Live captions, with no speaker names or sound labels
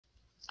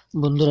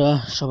বন্ধুরা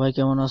সবাই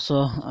কেমন আছো?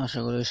 আশা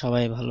করি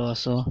সবাই ভালো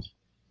আছো।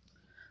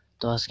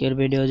 তো আজকের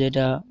ভিডিও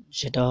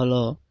সেটা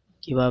হলো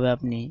কিভাবে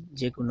আপনি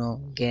যে কোনো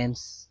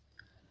গেমস,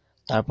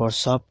 তারপর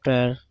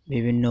সফটওয়্যার,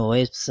 বিভিন্ন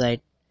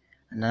ওয়েবসাইট,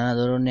 নানা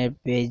ধরনের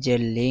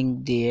পেজের লিংক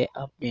দিয়ে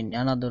আপনি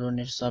নানা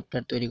ধরনের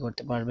সফটওয়্যার তৈরি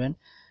করতে পারবেন।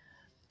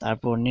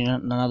 তারপর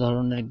নানা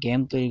ধরনের গেম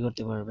তৈরি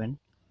করতে পারবেন।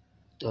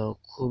 তো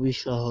খুবই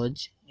সহজ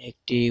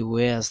একটি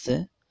ওয়ে আছে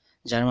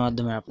যার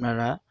মাধ্যমে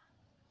আপনারা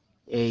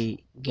এই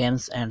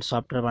গেমস এন্ড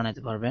সফটওয়্যার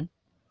বানাতে পারবেন।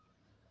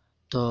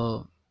 তো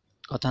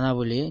কথা না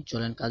বলি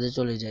চলেন কাজে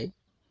চলে যাই।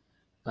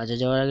 কাজে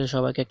যাওয়ার আগে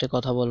সবাইকে একটা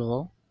কথা বলবো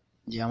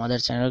যে আমাদের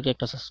চ্যানেলকে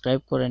একটা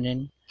সাবস্ক্রাইব করে নিন,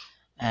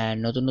 আর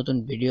নতুন নতুন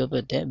ভিডিও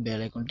পেতে বেল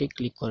আইকনটি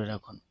ক্লিক করে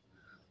রাখুন।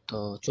 তো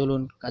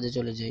চলুন কাজে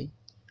চলে যাই।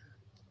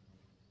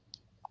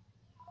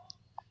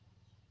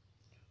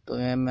 তো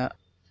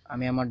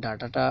আমি আমার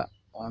ডাটাটা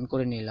অন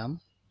করে নিলাম।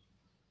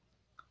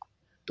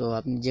 তো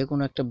আপনি যে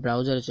কোনো একটা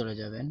ব্রাউজারে চলে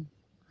যাবেন,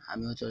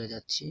 আমিও চলে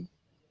যাচ্ছি।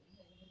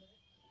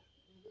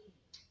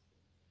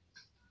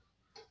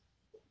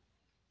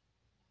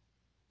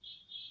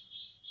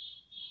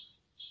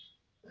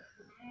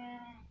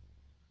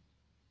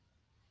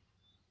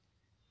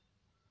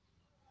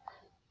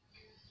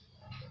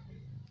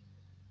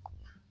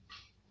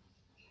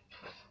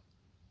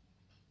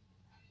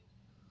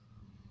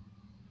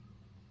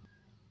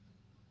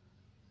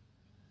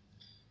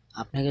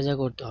 আপনাকে যা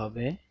করতে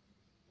হবে,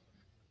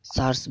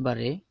 সার্চ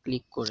বারে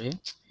ক্লিক করে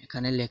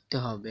এখানে লিখতে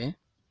হবে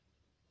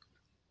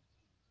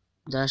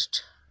জাস্ট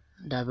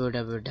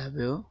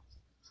www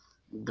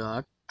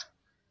ডট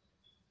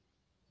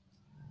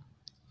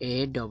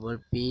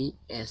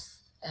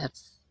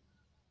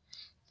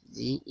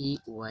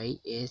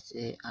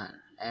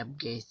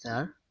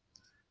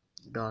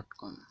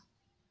appgeisar.com।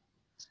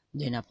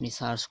 দেন আপনি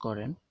সার্চ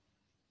করেন।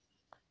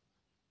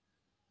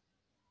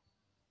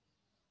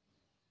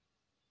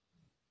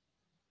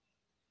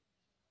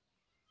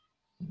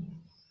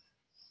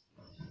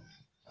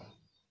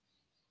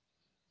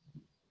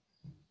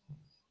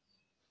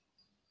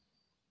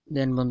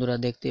 দেন বন্ধুরা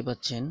দেখতেই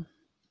পাচ্ছেন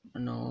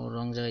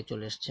রং জায়গায়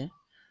চলে এসছে।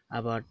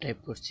 আবার টাইপ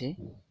করছি,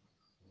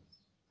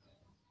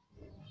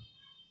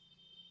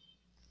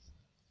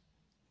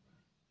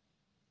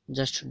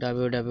 জাস্ট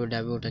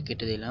www টা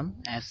কেটে দিলাম,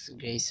 অ্যাপস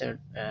গ্রেসার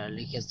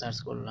লিখে সার্চ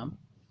করলাম।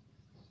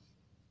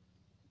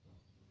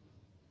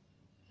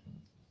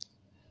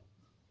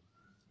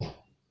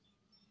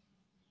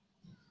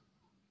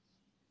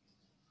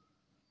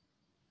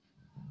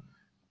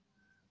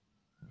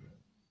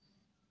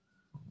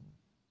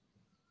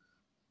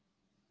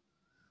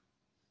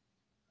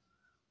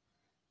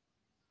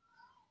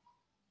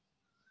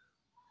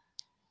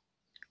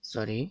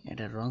 সরি,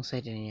 এটা রং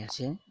সাইটে নিয়ে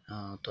আছে।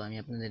 তো আমি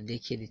আপনাদের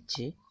দেখিয়ে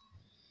দিচ্ছি।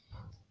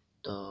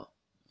 তো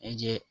এই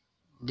যে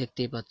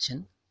দেখতেই পাচ্ছেন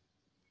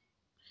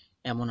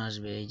এমন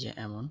আসবে, এই যে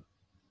এমন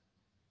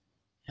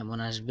এমন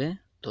আসবে।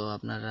 তো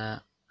আপনারা,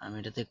 আমি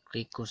এটাতে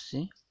ক্লিক করছি,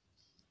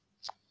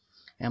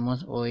 এমন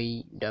ওই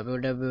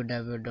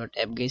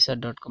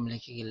www.appgeisar.com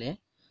লিখে গেলে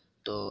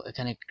তো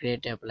এখানে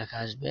ক্রিয়েট অ্যাপ লেখা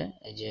আসবে।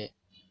 এই যে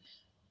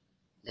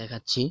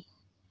দেখাচ্ছি,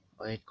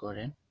 ওয়েট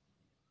করেন।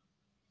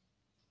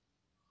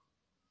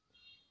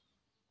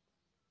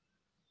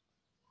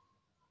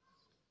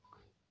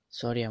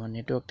 সরি, আমার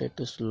নেটওয়ার্কটা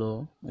একটু স্লো,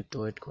 একটু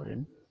ওয়েট করেন।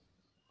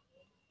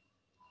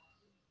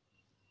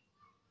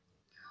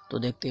 তো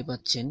দেখতেই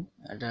পাচ্ছেন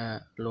এটা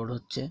লোড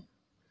হচ্ছে।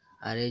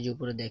 আর এই যে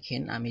উপরে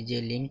দেখেন আমি যে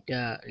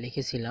লিঙ্কটা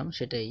লিখেছিলাম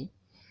সেটাই,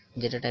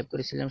 যেটা টাইপ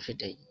করেছিলাম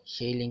সেটাই,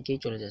 সেই লিঙ্কেই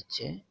চলে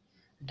যাচ্ছে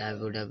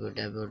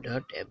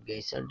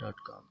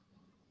www.appgeisar.com।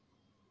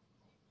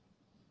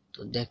 তো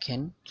দেখেন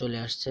চলে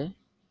আসছে,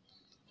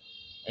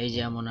 এই যে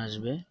এমন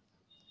আসবে।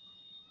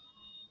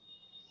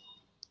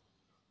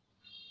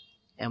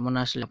 এমন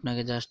আসলে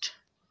আপনাকে জাস্ট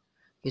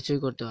কিছুই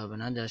করতে হবে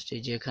না, জাস্ট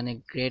এই যে এখানে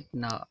গ্রেট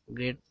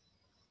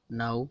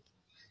নাও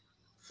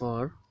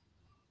ফর,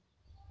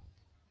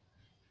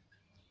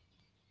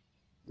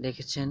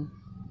 দেখেছেন,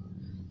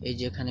 এই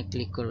যে এখানে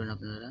ক্লিক করবেন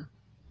আপনারা,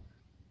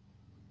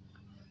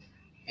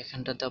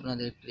 এখানটাতে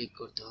আপনাদের ক্লিক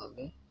করতে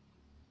হবে।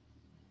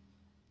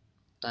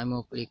 তো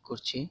আমিও ক্লিক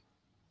করছি।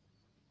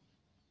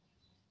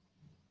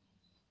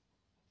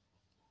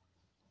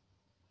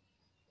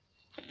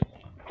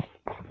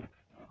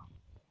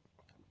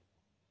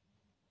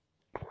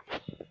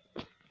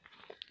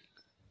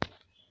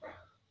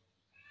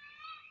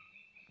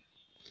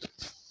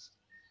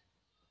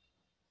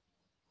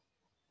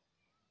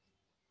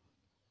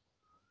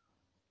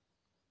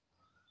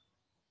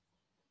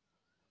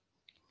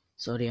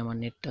 সরি, আমার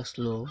নেটটা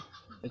স্লো,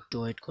 একটু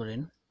ওয়েট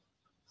করেন।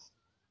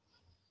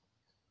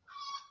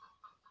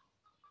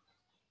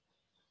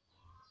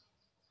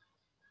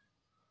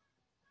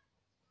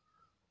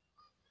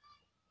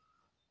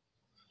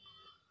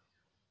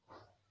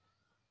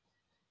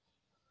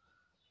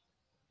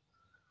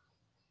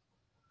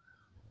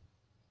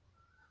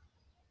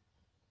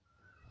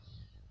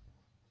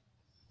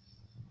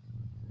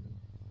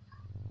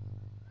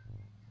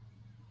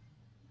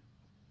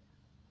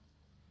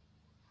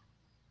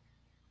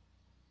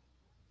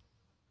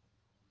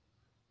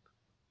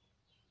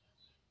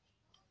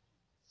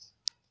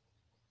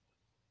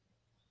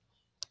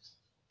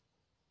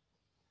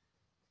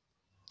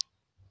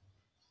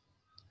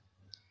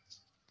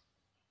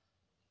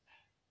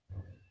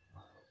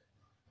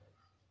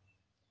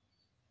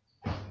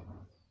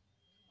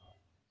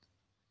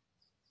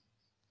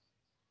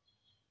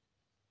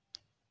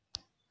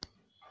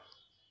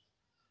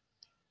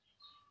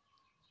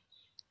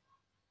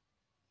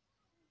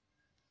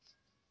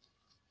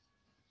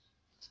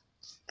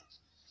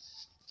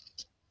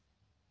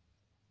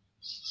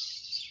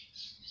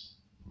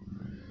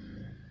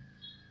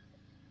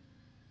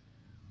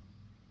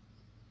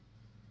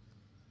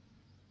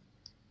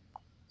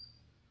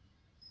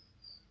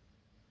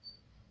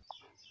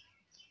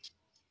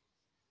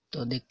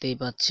 দেখতেই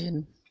পাচ্ছেন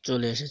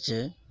চলে এসেছে।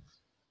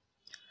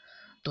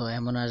 তো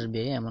এমন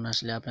আসবে, এমন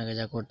আসলে আপনাকে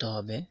যা করতে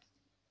হবে,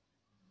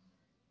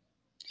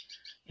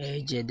 এই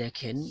যে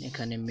দেখেন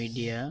এখানে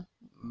মিডিয়া,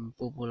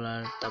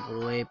 পপুলার, তারপর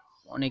ওয়েব,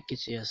 অনেক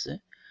কিছুই আছে।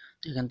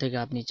 তো এখান থেকে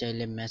আপনি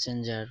চাইলে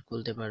মেসেঞ্জার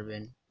খুলতে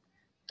পারবেন,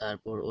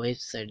 তারপর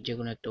ওয়েবসাইট, যে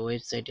কোনো একটা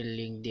ওয়েবসাইটের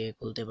লিংক দিয়ে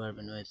খুলতে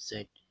পারবেন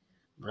ওয়েবসাইট,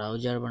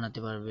 ব্রাউজার বানাতে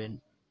পারবেন,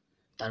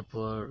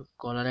 তারপর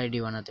কলার আইডি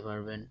বানাতে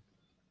পারবেন,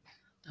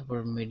 তারপর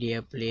মিডিয়া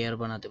প্লেয়ার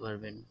বানাতে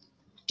পারবেন,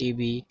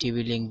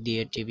 টিভি লিংক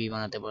দিয়ে টিভি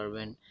বানাতে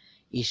পারবেন,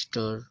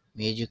 স্টোর,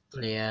 মিউজিক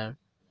প্লেয়ার,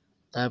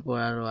 তারপর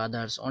আরো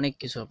আদার্স অনেক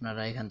কিছু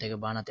আপনারা এখান থেকে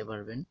বানাতে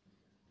পারবেন।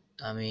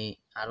 তো আমি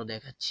আরো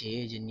দেখাচ্ছি,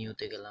 এই যে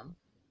নিউতে গেলাম।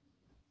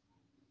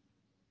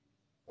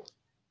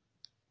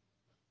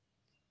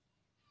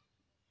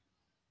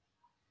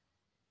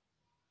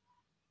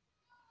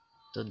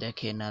 তো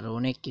দেখেন আরো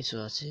অনেক কিছু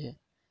আছে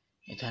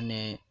এখানে,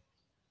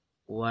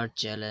 ওয়ার্ড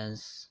চ্যালেঞ্জ,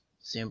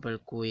 সিম্পল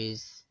কুইজ,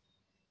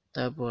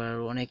 তারপর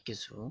আরো অনেক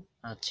কিছু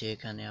আছে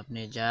এখানে। আপনি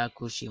যা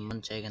খুশি মন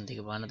চায় এখান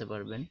থেকে বানাতে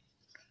পারবেন।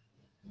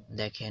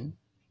 দেখেন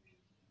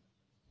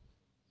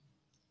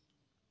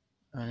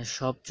মানে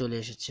সব চলে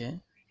এসেছে,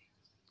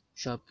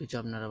 সবকিছু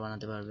আপনারা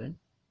বানাতে পারবেন।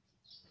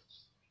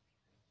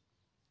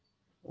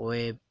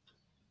 ওয়েব,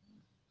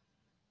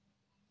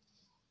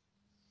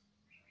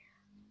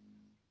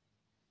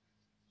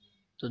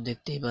 তো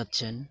দেখতেই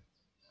পাচ্ছেন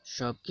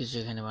সবকিছু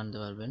এখানে বানাতে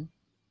পারবেন।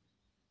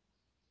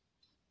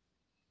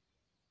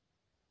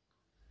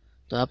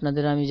 তো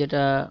আপনাদের আমি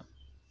যেটা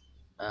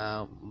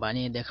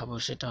বানিয়ে দেখাবো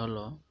সেটা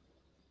হলো,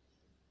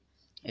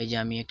 এই যে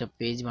আমি একটা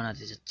পেজ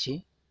বানাতে চাচ্ছি,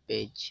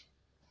 পেজ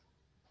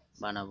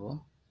বানাবো।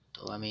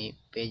 তো আমি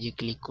পেজে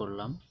ক্লিক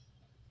করলাম।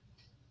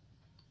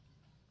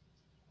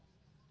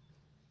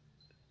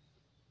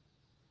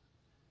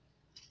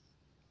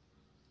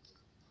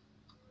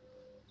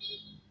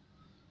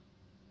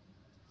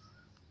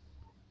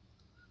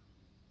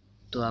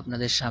 তো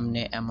আপনাদের সামনে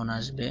এমন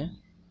আসবে,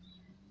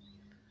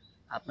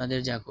 আপনাদের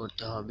যা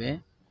করতে হবে,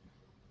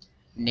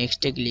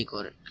 নেক্সটে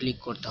ক্লিক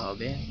করতে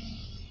হবে।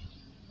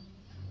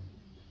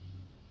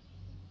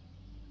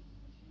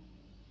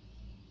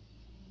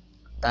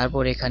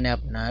 তারপর এখানে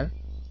আপনার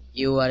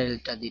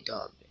ইউআরএলটা দিতে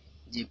হবে,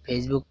 যে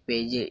ফেসবুক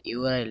পেজের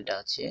ইউআরএলটা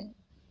আছে,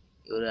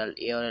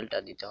 ইউআরএলটা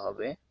দিতে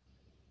হবে।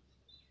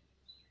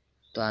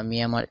 তো আমি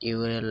আমার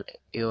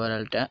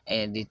ইউআরএলটা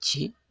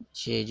দিচ্ছি,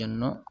 সেই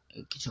জন্য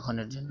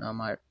কিছুক্ষণের জন্য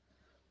আমার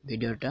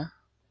ভিডিওটা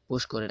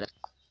পোস্ট করে রাখ।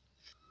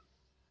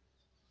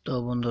 তো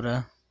বন্ধুরা,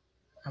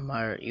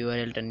 আমার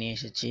ইউআরএলটা নিয়ে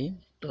এসেছি।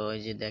 তো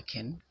এই যে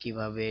দেখেন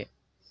কিভাবে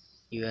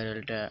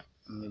ইউআরএলটা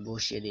আমি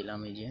বসিয়ে দিলাম,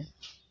 এই যে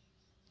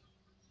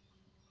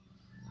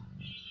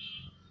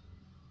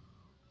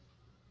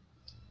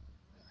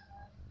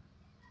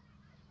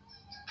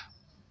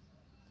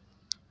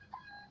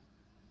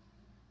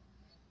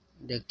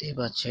দেখতেই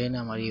পাচ্ছেন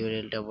আমার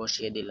ইউআরএলটা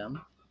বসিয়ে দিলাম।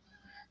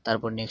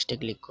 তারপর নেক্সটে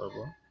ক্লিক করব।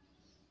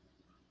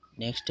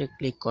 নেক্সটে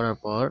ক্লিক করার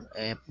পর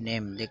অ্যাপ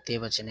নেম, দেখতেই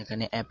পাচ্ছেন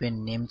এখানে অ্যাপের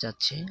নেম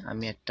চাচ্ছে,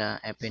 আমি একটা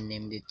অ্যাপের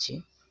নেম দিচ্ছি,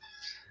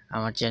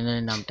 আমার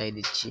চ্যানেলের নামটাই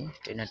দিচ্ছি,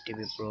 ট্রেনার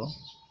টিভি প্রো।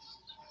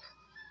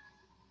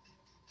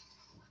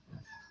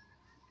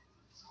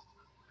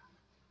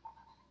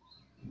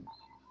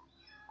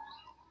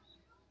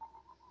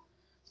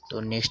 তো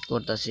নেক্সট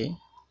করতেছি,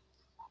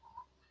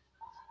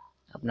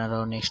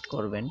 আপনারাও নেক্সট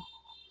করবেন।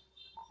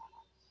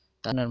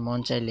 আপনার মন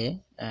চাইলে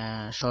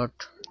শর্ট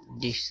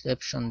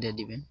ডিসক্রিপশন দিয়ে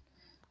দিবেন,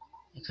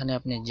 এখানে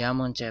আপনি যা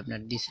মন চায়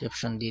আপনার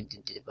ডিসক্রিপশন দিয়ে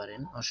দিতে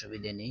পারেন,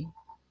 অসুবিধা নেই,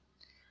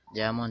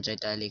 যা মন চায়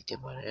তাই লিখতে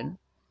পারেন।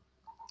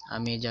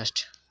 আমি জাস্ট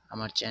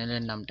আমার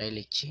চ্যানেলের নামটাই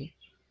লিখছি।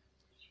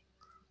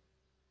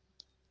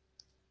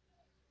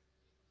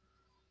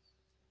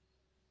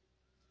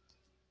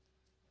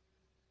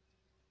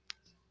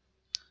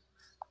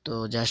 তো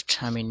জাস্ট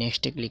আমি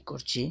নেক্সটে ক্লিক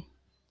করছি।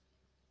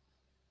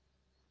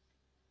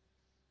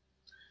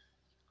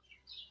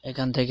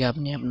 এখান থেকে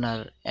আপনি আপনার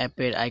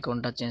অ্যাপের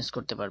আইকনটা চেঞ্জ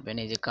করতে পারবেন,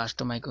 এই যে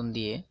কাস্টম আইকন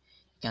দিয়ে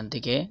এখান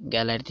থেকে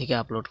গ্যালারি থেকে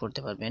আপলোড করতে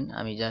পারবেন।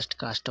 আমি জাস্ট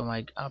কাস্টম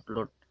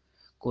আপলোড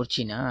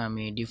করছি না,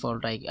 আমি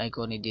ডিফল্ট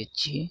আইকনই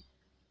দিচ্ছি।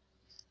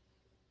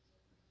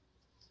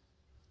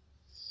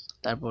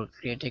 তারপর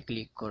ক্রিয়েটে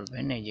ক্লিক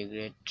করবেন, এই যে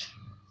ক্রিয়েট,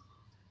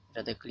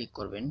 এটাতে ক্লিক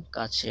করবেন।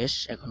 কাজ শেষ,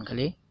 এখন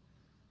খালি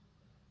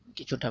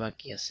কিছুটা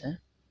বাকি আছে।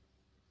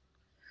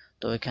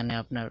 তো এখানে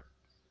আপনার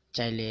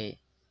চাইলে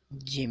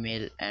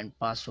জিমেল অ্যান্ড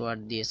পাসওয়ার্ড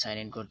দিয়ে সাইন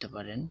ইন করতে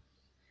পারেন,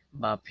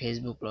 বা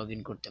ফেসবুক লগ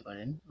ইন করতে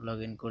পারেন, লগ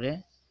ইন করে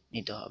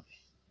নিতে হবে।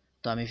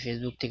 তো আমি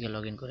ফেসবুক থেকে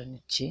লগ ইন করে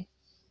নিচ্ছি,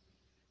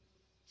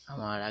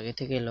 আমার আগে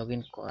থেকে লগ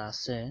ইন করা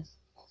আছে,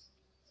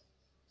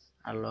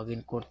 আর লগ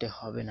ইন করতে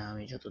হবে না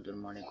আমি যতদূর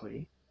মনে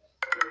করি।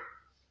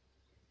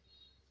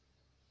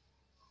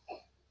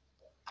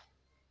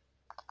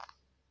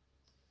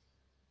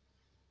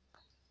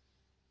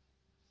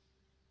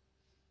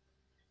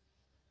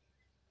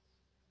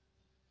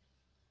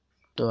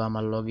 তো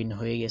আমার লগ ইন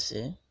হয়ে গেছে,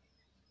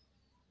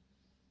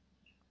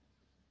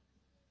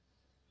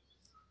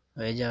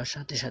 হয়ে যাওয়ার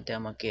সাথে সাথে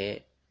আমাকে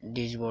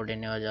ডিশবোর্ডে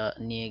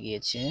নিয়ে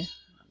গিয়েছে,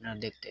 আপনারা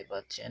দেখতে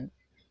পাচ্ছেন।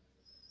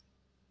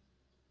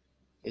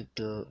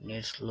 একটু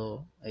নেট স্লো,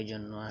 এই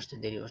জন্য আসতে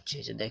দেরি হচ্ছে।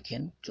 এই যে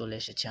দেখেন চলে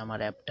এসেছে আমার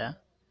অ্যাপটা।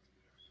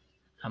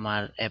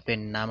 আমার অ্যাপের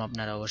নাম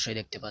আপনারা অবশ্যই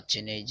দেখতে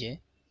পাচ্ছেন,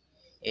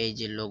 এই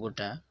যে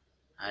লোগোটা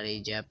আর এই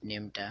যে অ্যাপ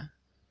নেমটা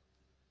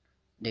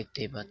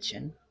দেখতেই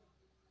পাচ্ছেন।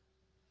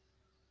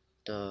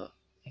 তো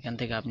এখান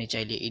থেকে আপনি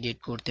চাইলে এডিট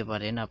করতে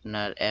পারেন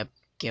আপনার অ্যাপ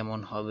কেমন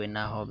হবে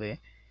না হবে,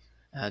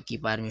 কি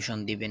পারমিশন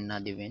দিবেন না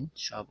দিবেন,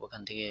 সব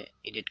ওখান থেকে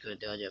এডিট করে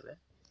দেওয়া যাবে।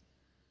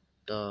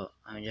 তো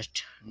আমি জাস্ট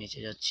নিচে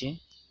যাচ্ছি।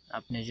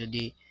 আপনি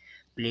যদি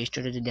প্লে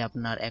স্টোরে যদি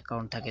আপনার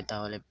অ্যাকাউন্ট থাকে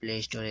তাহলে প্লে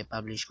স্টোরে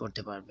পাবলিশ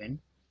করতে পারবেন।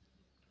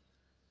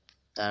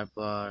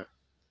 তারপর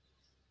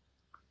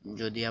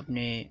যদি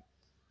আপনি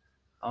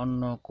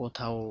অন্য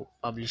কোথাও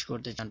পাবলিশ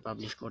করতে চান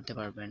পাবলিশ করতে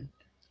পারবেন,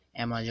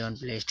 অ্যামাজন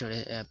প্লে স্টোরে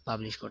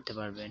পাবলিশ করতে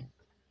পারবেন।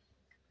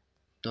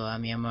 তো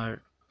আমি আমার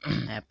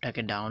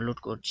অ্যাপটাকে ডাউনলোড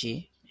করছি।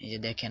 এই যে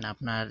দেখেন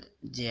আপনার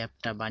যে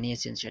অ্যাপটা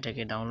বানিয়েছেন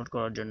সেটাকে ডাউনলোড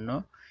করার জন্য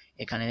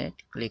এখানে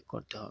ক্লিক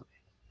করতে হবে।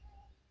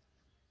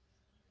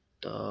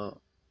 তো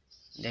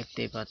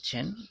দেখতেই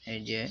পাচ্ছেন এই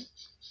যে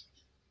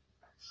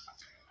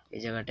এই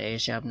জায়গাটা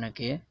এসে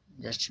আপনাকে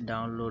জাস্ট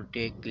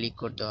ডাউনলোডে ক্লিক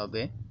করতে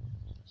হবে।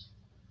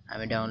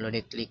 আমি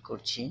ডাউনলোডে ক্লিক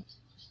করছি।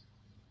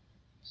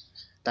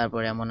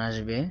 তারপর এমন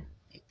আসবে,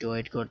 একটু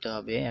ওয়েট করতে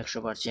হবে,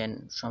 100%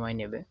 সময়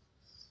নেবে।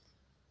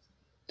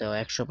 তো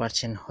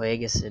 100% হয়ে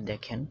গেছে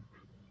দেখেন।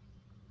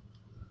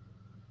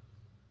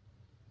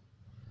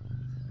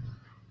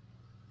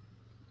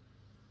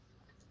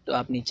 তো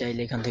আপনি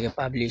চাইলে এখান থেকে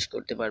পাবলিশ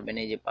করতে পারবেন।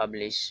 এই যে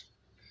পাবলিশ,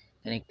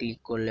 এখানে ক্লিক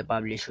করলে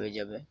পাবলিশ হয়ে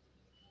যাবে।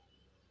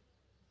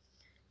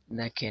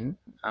 দেখেন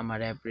আমার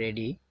app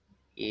ready,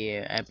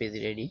 app is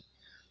ready.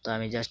 তো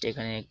আমি জাস্ট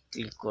এখানে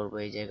ক্লিক করব,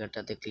 এই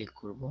জায়গাটাতে ক্লিক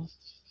করব।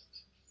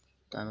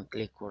 তো আমি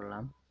ক্লিক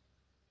করলাম।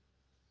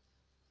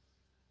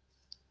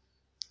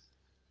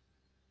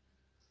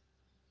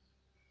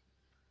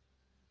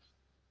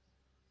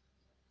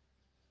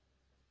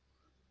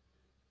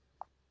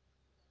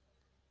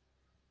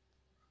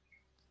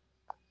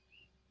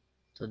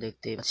 তো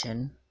দেখতেই পাচ্ছেন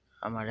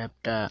আমার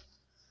অ্যাপটা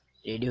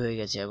রেডি হয়ে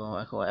গেছে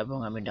এবং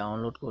আমি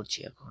ডাউনলোড করছি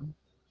এখন।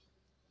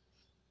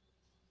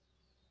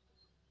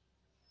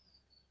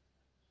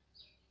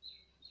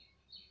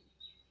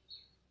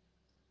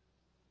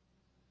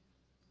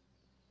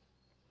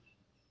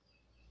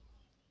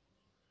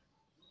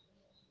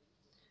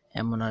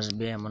 এমন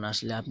আসবে, এমন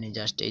আসলে আপনি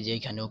জাস্ট এই যে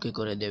এখানে ওকে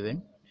করে দেবেন।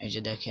 এই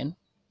যে দেখেন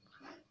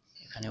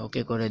এখানে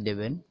ওকে করে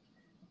দেবেন।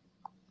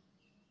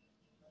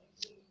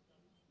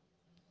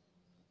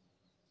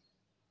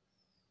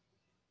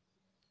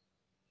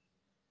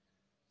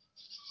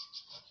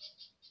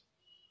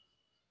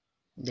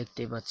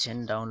 দেখতেই পাচ্ছেন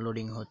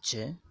ডাউনলোডিং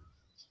হচ্ছে।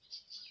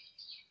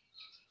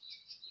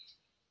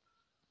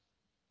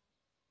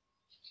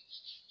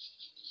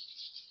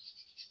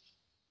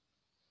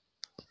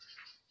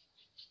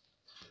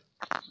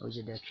 ওই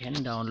যে দেখেন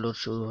ডাউনলোড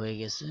শুরু হয়ে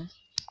গেছে,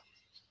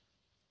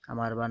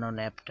 আমার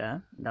বানানো অ্যাপটা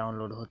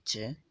ডাউনলোড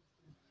হচ্ছে।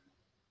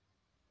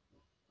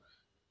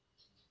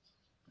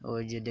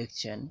 ওই যে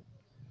দেখছেন,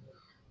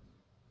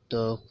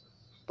 তো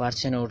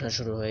পার্সেন্ট ওঠা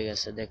শুরু হয়ে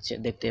গেছে,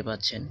 দেখতেই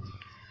পাচ্ছেন।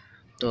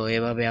 তো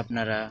এভাবে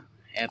আপনারা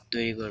অ্যাপ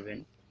তৈরি করবেন,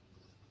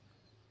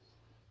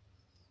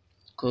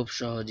 খুব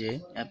সহজে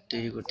অ্যাপ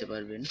তৈরি করতে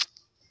পারবেন।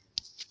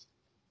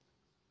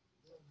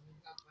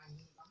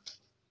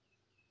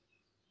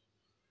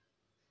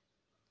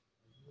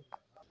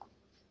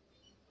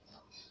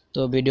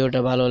 তো ভিডিওটা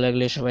ভালো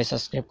লাগলে সবাই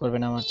সাবস্ক্রাইব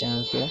করবেন আমার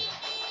চ্যানেলকে,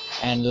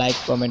 এন্ড লাইক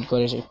কমেন্ট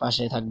করে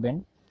পাশে থাকবেন।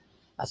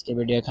 আজকে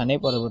ভিডিও এখানেই,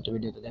 পরবর্তী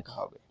ভিডিওতে দেখা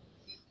হবে।